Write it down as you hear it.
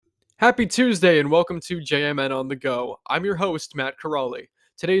Happy Tuesday and welcome to JMN On The Go. I'm your host, Matt Corrali.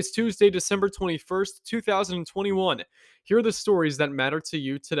 Today is Tuesday, December 21st, 2021. Here are the stories that matter to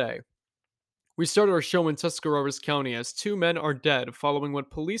you today. We started our show in Tuscarawas County as two men are dead following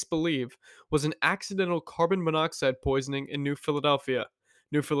what police believe was an accidental carbon monoxide poisoning in New Philadelphia.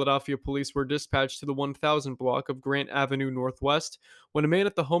 New Philadelphia police were dispatched to the 1000 block of Grant Avenue Northwest when a man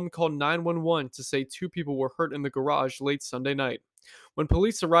at the home called 911 to say two people were hurt in the garage late Sunday night. When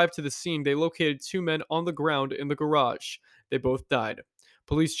police arrived to the scene, they located two men on the ground in the garage. They both died.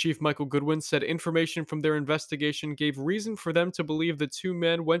 Police Chief Michael Goodwin said information from their investigation gave reason for them to believe the two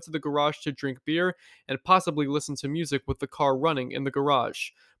men went to the garage to drink beer and possibly listen to music with the car running in the garage.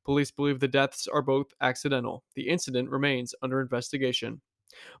 Police believe the deaths are both accidental. The incident remains under investigation.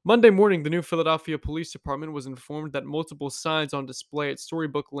 Monday morning, the New Philadelphia Police Department was informed that multiple signs on display at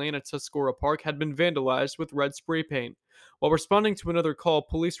Storybook Lane at Tuscarora Park had been vandalized with red spray paint. While responding to another call,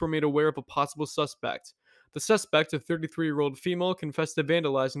 police were made aware of a possible suspect. The suspect, a 33-year-old female, confessed to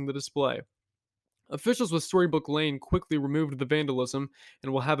vandalizing the display. Officials with Storybook Lane quickly removed the vandalism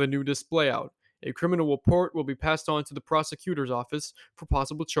and will have a new display out. A criminal report will be passed on to the prosecutor's office for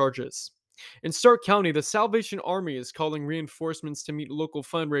possible charges. In Stark County, the Salvation Army is calling reinforcements to meet local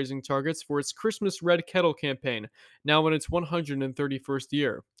fundraising targets for its Christmas Red Kettle campaign, now in its 131st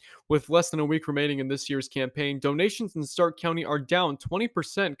year. With less than a week remaining in this year's campaign, donations in Stark County are down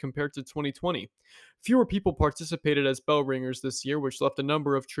 20% compared to 2020. Fewer people participated as bell ringers this year, which left a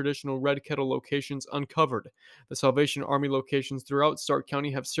number of traditional Red Kettle locations uncovered. The Salvation Army locations throughout Stark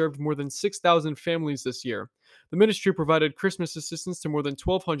County have served more than 6,000 families this year. The ministry provided Christmas assistance to more than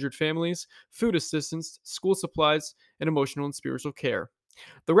 1,200 families, food assistance, school supplies, and emotional and spiritual care.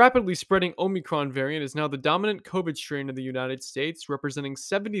 The rapidly spreading Omicron variant is now the dominant COVID strain in the United States, representing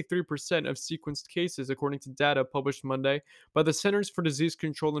 73% of sequenced cases, according to data published Monday by the Centers for Disease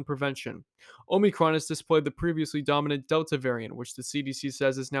Control and Prevention. Omicron has displaced the previously dominant Delta variant, which the CDC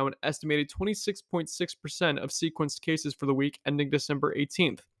says is now an estimated 26.6% of sequenced cases for the week ending December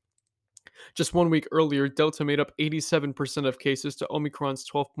 18th. Just 1 week earlier, Delta made up 87% of cases to Omicron's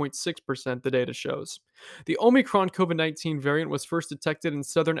 12.6%, the data shows. The Omicron COVID 19 variant was first detected in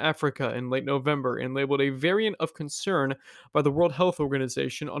southern Africa in late November and labeled a variant of concern by the World Health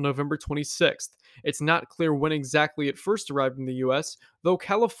Organization on November 26th. It's not clear when exactly it first arrived in the U.S., though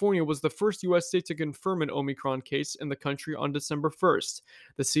California was the first U.S. state to confirm an Omicron case in the country on December 1st.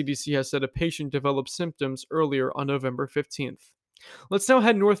 The CDC has said a patient developed symptoms earlier on November 15th. Let's now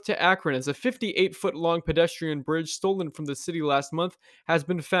head north to Akron as a 58-foot long pedestrian bridge stolen from the city last month has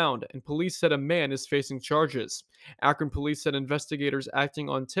been found, and police said a man is facing charges. Akron police said investigators acting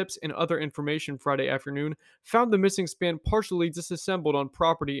on tips and other information Friday afternoon found the missing span partially disassembled on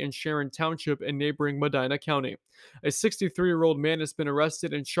property in Sharon Township in neighboring Medina County. A 63-year-old man has been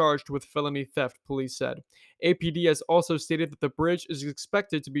arrested and charged with felony theft, police said. APD has also stated that the bridge is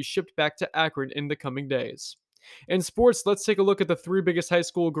expected to be shipped back to Akron in the coming days. In sports, let's take a look at the three biggest high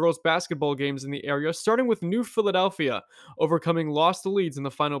school girls basketball games in the area, starting with New Philadelphia, overcoming lost leads in the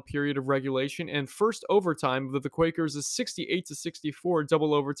final period of regulation and first overtime of the Quakers' 68-64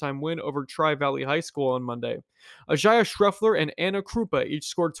 double overtime win over Tri-Valley High School on Monday. Ajaya Schreffler and Anna Krupa each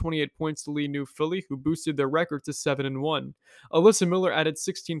scored 28 points to lead New Philly, who boosted their record to 7-1. Alyssa Miller added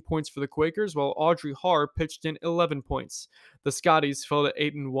 16 points for the Quakers, while Audrey Harr pitched in 11 points. The Scotties fell to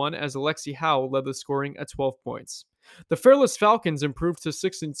 8-1 as Alexi Howe led the scoring at 12 points. The Fairless Falcons improved to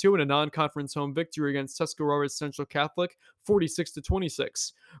 6-2 in a non-conference home victory against Tuscarawas Central Catholic,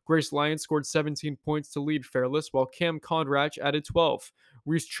 46-26. Grace Lyons scored 17 points to lead Fairless, while Cam Kondrach added 12.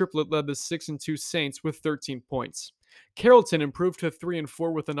 Reese Triplett led the 6-2 Saints with 13 points. Carrollton improved to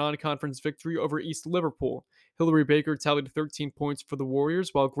 3-4 with a non-conference victory over East Liverpool. Hillary Baker tallied 13 points for the Warriors,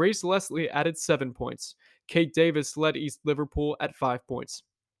 while Grace Leslie added 7 points. Kate Davis led East Liverpool at 5 points.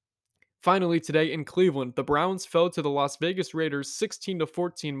 Finally, today in Cleveland, the Browns fell to the Las Vegas Raiders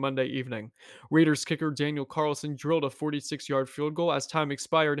 16-14 Monday evening. Raiders kicker Daniel Carlson drilled a 46-yard field goal as time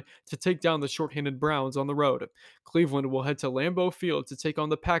expired to take down the shorthanded Browns on the road. Cleveland will head to Lambeau Field to take on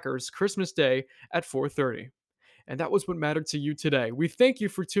the Packers Christmas Day at 4:30. And that was what mattered to you today. We thank you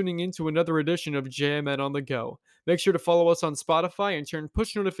for tuning in to another edition of JMN On The Go. Make sure to follow us on Spotify and turn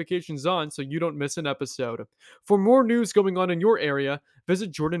push notifications on so you don't miss an episode. For more news going on in your area,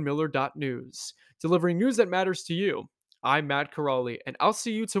 visit jordanmiller.news. Delivering news that matters to you. I'm Matt Corrali, and I'll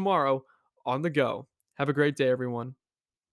see you tomorrow on The Go. Have a great day, everyone.